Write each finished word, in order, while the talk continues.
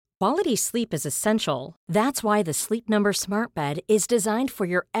Quality sleep is essential. That's why the Sleep Number Smart Bed is designed for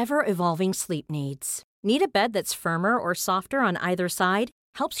your ever-evolving sleep needs. Need a bed that's firmer or softer on either side?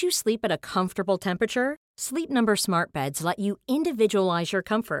 Helps you sleep at a comfortable temperature? Sleep Number Smart Beds let you individualize your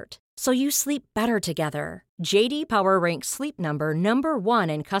comfort, so you sleep better together. J.D. Power ranks Sleep Number number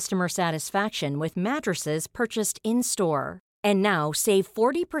 1 in customer satisfaction with mattresses purchased in-store. And now, save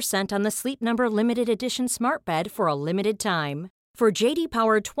 40% on the Sleep Number Limited Edition Smart Bed for a limited time. For J.D.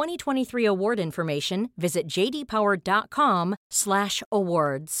 Power 2023 award information, visit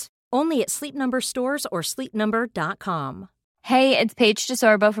jdpower.com/awards. Only at Sleep Number stores or sleepnumber.com. Hey, it's Paige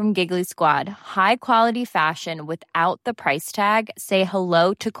DeSorbo from Giggly Squad. High quality fashion without the price tag. Say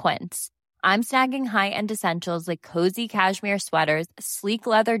hello to Quince. I'm snagging high-end essentials like cozy cashmere sweaters, sleek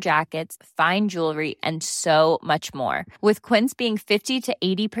leather jackets, fine jewelry, and so much more. With Quince being 50 to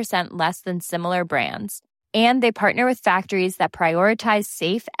 80% less than similar brands. And they partner with factories that prioritize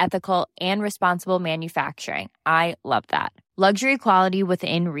safe, ethical, and responsible manufacturing. I love that. Luxury quality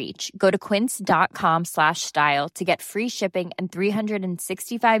within reach. Go to quince.com/style to get free shipping and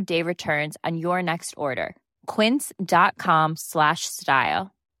 365-day returns on your next order.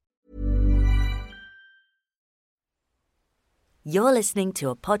 Quince.com/style. You're listening to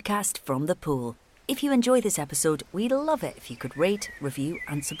a podcast from The Pool. If you enjoy this episode, we'd love it if you could rate, review,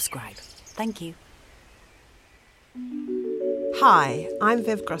 and subscribe. Thank you. Hi, I'm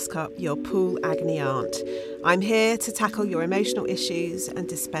Viv Groskop, your pool agony aunt. I'm here to tackle your emotional issues and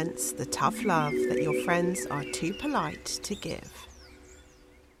dispense the tough love that your friends are too polite to give.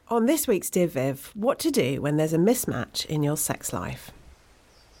 On this week's Dear Viv, what to do when there's a mismatch in your sex life.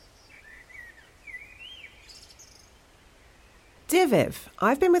 Dear Viv,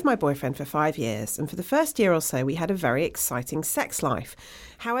 I've been with my boyfriend for 5 years, and for the first year or so we had a very exciting sex life.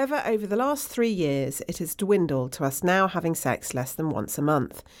 However, over the last 3 years, it has dwindled to us now having sex less than once a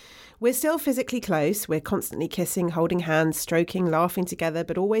month. We're still physically close, we're constantly kissing, holding hands, stroking, laughing together,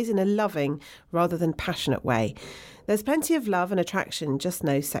 but always in a loving rather than passionate way. There's plenty of love and attraction, just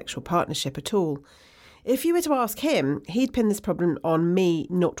no sexual partnership at all. If you were to ask him, he'd pin this problem on me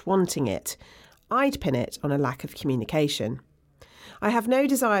not wanting it. I'd pin it on a lack of communication. I have no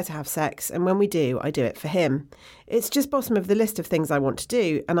desire to have sex, and when we do, I do it for him. It's just bottom of the list of things I want to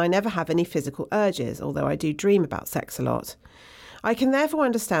do, and I never have any physical urges, although I do dream about sex a lot. I can therefore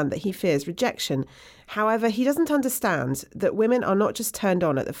understand that he fears rejection. However, he doesn't understand that women are not just turned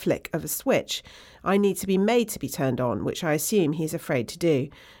on at the flick of a switch. I need to be made to be turned on, which I assume he's afraid to do.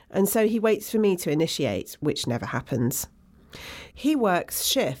 And so he waits for me to initiate, which never happens. He works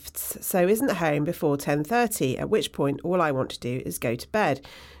shifts, so isn't home before 10:30, at which point all I want to do is go to bed.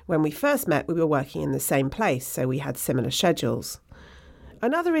 When we first met, we were working in the same place, so we had similar schedules.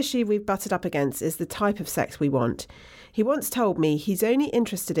 Another issue we've butted up against is the type of sex we want. He once told me he's only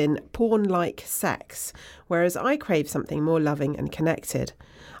interested in porn-like sex, whereas I crave something more loving and connected.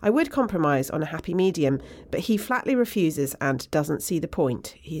 I would compromise on a happy medium, but he flatly refuses and doesn't see the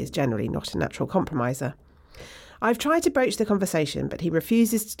point. He is generally not a natural compromiser. I've tried to broach the conversation, but he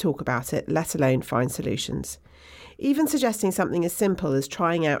refuses to talk about it, let alone find solutions. Even suggesting something as simple as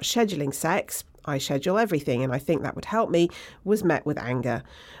trying out scheduling sex, I schedule everything and I think that would help me, was met with anger.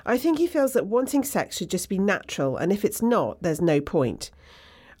 I think he feels that wanting sex should just be natural, and if it's not, there's no point.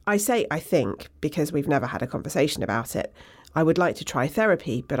 I say I think because we've never had a conversation about it. I would like to try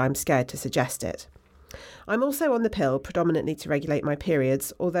therapy, but I'm scared to suggest it. I'm also on the pill predominantly to regulate my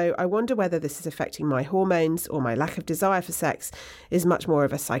periods, although I wonder whether this is affecting my hormones or my lack of desire for sex is much more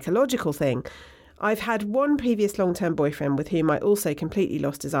of a psychological thing. I've had one previous long-term boyfriend with whom I also completely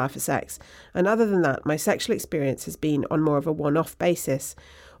lost desire for sex, and other than that, my sexual experience has been on more of a one-off basis.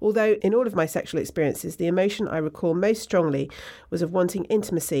 Although in all of my sexual experiences, the emotion I recall most strongly was of wanting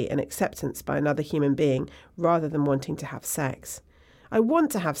intimacy and acceptance by another human being rather than wanting to have sex. I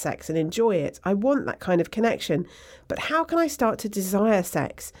want to have sex and enjoy it. I want that kind of connection. But how can I start to desire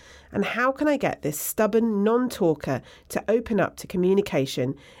sex? And how can I get this stubborn non-talker to open up to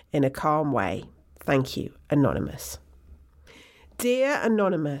communication in a calm way? Thank you, Anonymous. Dear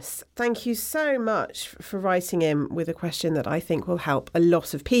Anonymous, thank you so much for writing in with a question that I think will help a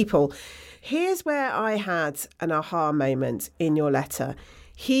lot of people. Here's where I had an aha moment in your letter.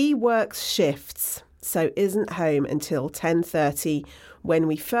 He works shifts, so isn't home until 10:30. When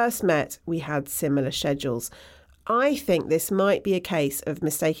we first met, we had similar schedules. I think this might be a case of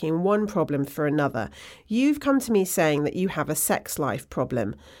mistaking one problem for another. You've come to me saying that you have a sex life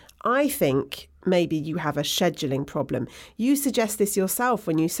problem. I think maybe you have a scheduling problem. You suggest this yourself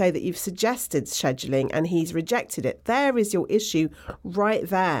when you say that you've suggested scheduling and he's rejected it. There is your issue right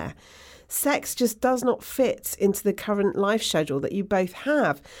there. Sex just does not fit into the current life schedule that you both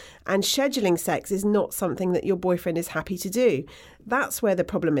have. And scheduling sex is not something that your boyfriend is happy to do. That's where the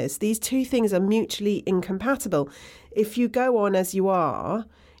problem is. These two things are mutually incompatible. If you go on as you are,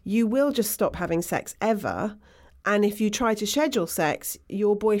 you will just stop having sex ever. And if you try to schedule sex,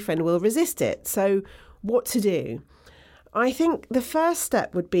 your boyfriend will resist it. So what to do? I think the first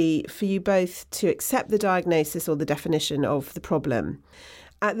step would be for you both to accept the diagnosis or the definition of the problem.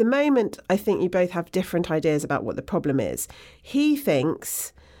 At the moment, I think you both have different ideas about what the problem is. He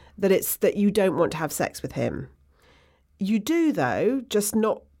thinks that it's that you don't want to have sex with him. You do, though, just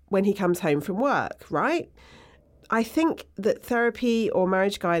not when he comes home from work, right? I think that therapy or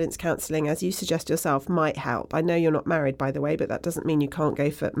marriage guidance counselling, as you suggest yourself, might help. I know you're not married, by the way, but that doesn't mean you can't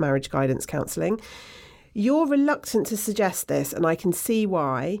go for marriage guidance counselling. You're reluctant to suggest this, and I can see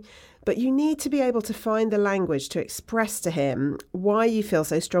why, but you need to be able to find the language to express to him why you feel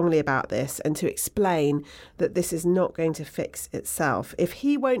so strongly about this and to explain that this is not going to fix itself. If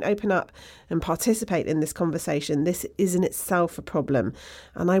he won't open up and participate in this conversation, this is in itself a problem,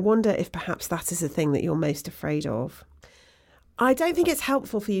 and I wonder if perhaps that is the thing that you're most afraid of. I don't think it's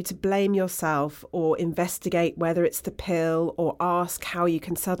helpful for you to blame yourself or investigate whether it's the pill or ask how you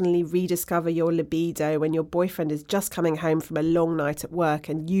can suddenly rediscover your libido when your boyfriend is just coming home from a long night at work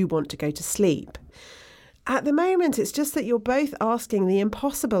and you want to go to sleep. At the moment, it's just that you're both asking the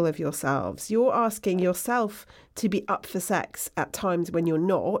impossible of yourselves. You're asking yourself to be up for sex at times when you're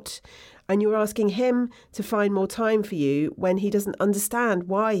not, and you're asking him to find more time for you when he doesn't understand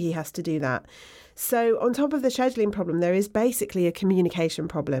why he has to do that. So on top of the scheduling problem, there is basically a communication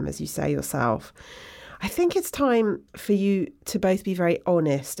problem, as you say yourself. I think it's time for you to both be very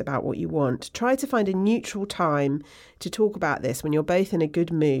honest about what you want. Try to find a neutral time to talk about this when you're both in a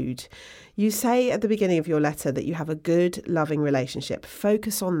good mood. You say at the beginning of your letter that you have a good, loving relationship.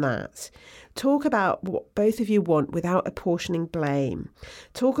 Focus on that. Talk about what both of you want without apportioning blame.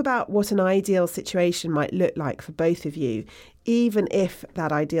 Talk about what an ideal situation might look like for both of you, even if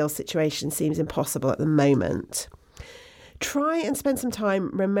that ideal situation seems impossible at the moment. Try and spend some time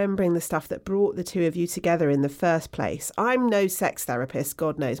remembering the stuff that brought the two of you together in the first place. I'm no sex therapist,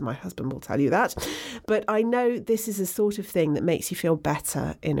 God knows my husband will tell you that, but I know this is the sort of thing that makes you feel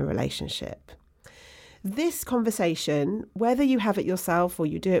better in a relationship. This conversation, whether you have it yourself or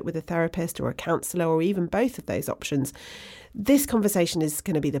you do it with a therapist or a counsellor or even both of those options, this conversation is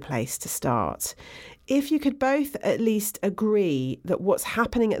going to be the place to start. If you could both at least agree that what's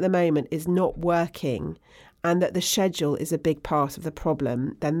happening at the moment is not working and that the schedule is a big part of the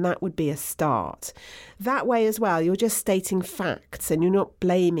problem, then that would be a start. That way as well, you're just stating facts and you're not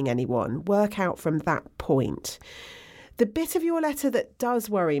blaming anyone. Work out from that point. The bit of your letter that does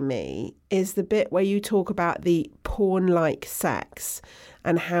worry me is the bit where you talk about the porn-like sex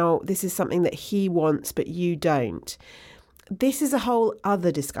and how this is something that he wants but you don't. This is a whole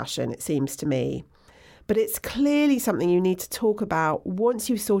other discussion, it seems to me. But it's clearly something you need to talk about once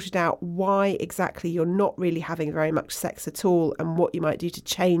you've sorted out why exactly you're not really having very much sex at all and what you might do to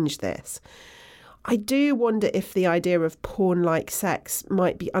change this. I do wonder if the idea of porn-like sex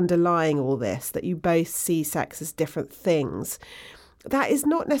might be underlying all this, that you both see sex as different things. That is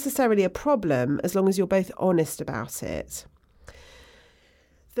not necessarily a problem as long as you're both honest about it.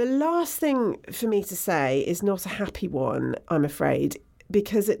 The last thing for me to say is not a happy one, I'm afraid,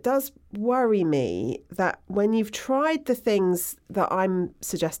 because it does worry me that when you've tried the things that I'm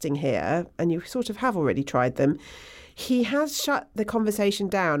suggesting here, and you sort of have already tried them, he has shut the conversation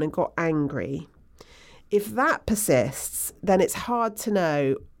down and got angry. If that persists, then it's hard to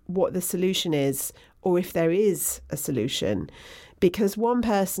know what the solution is or if there is a solution, because one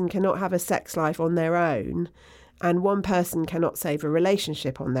person cannot have a sex life on their own and one person cannot save a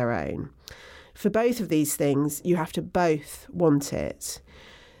relationship on their own. For both of these things, you have to both want it.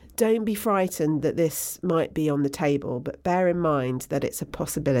 Don't be frightened that this might be on the table, but bear in mind that it's a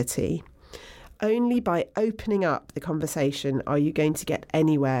possibility. Only by opening up the conversation are you going to get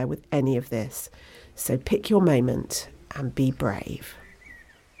anywhere with any of this. So pick your moment and be brave.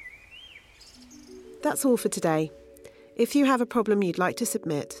 That's all for today. If you have a problem you'd like to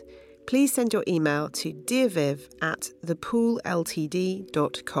submit, please send your email to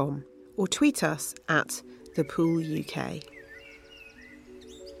dearviv@thepoolltd.com or tweet us at thepooluk.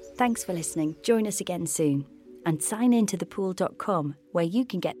 Thanks for listening. Join us again soon. And sign in to thepool.com, where you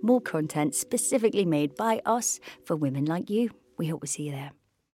can get more content specifically made by us for women like you. We hope to see you there.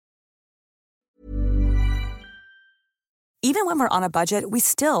 Even when we're on a budget, we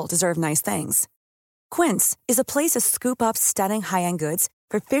still deserve nice things. Quince is a place to scoop up stunning high-end goods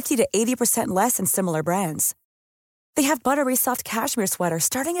for 50 to 80% less than similar brands. They have buttery soft cashmere sweaters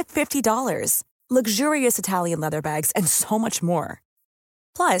starting at $50, luxurious Italian leather bags, and so much more.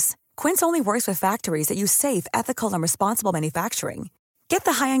 Plus, Quince only works with factories that use safe, ethical, and responsible manufacturing. Get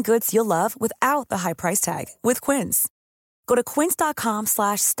the high-end goods you'll love without the high price tag with Quince. Go to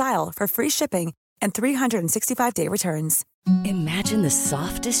quince.com/style for free shipping and 365-day returns. Imagine the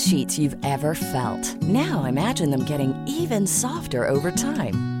softest sheets you've ever felt. Now imagine them getting even softer over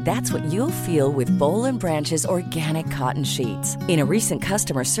time. That's what you'll feel with Boll & Branch's organic cotton sheets. In a recent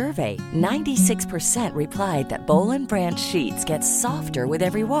customer survey, 96% replied that Boll & Branch sheets get softer with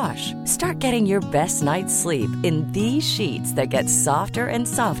every wash. Start getting your best night's sleep in these sheets that get softer and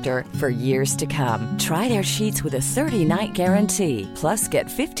softer for years to come. Try their sheets with a 30-night guarantee. Plus, get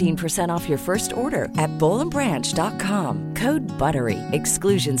 15% off your first order at bollandbranch.com. Code BUTTERY.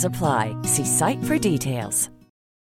 Exclusions apply. See site for details.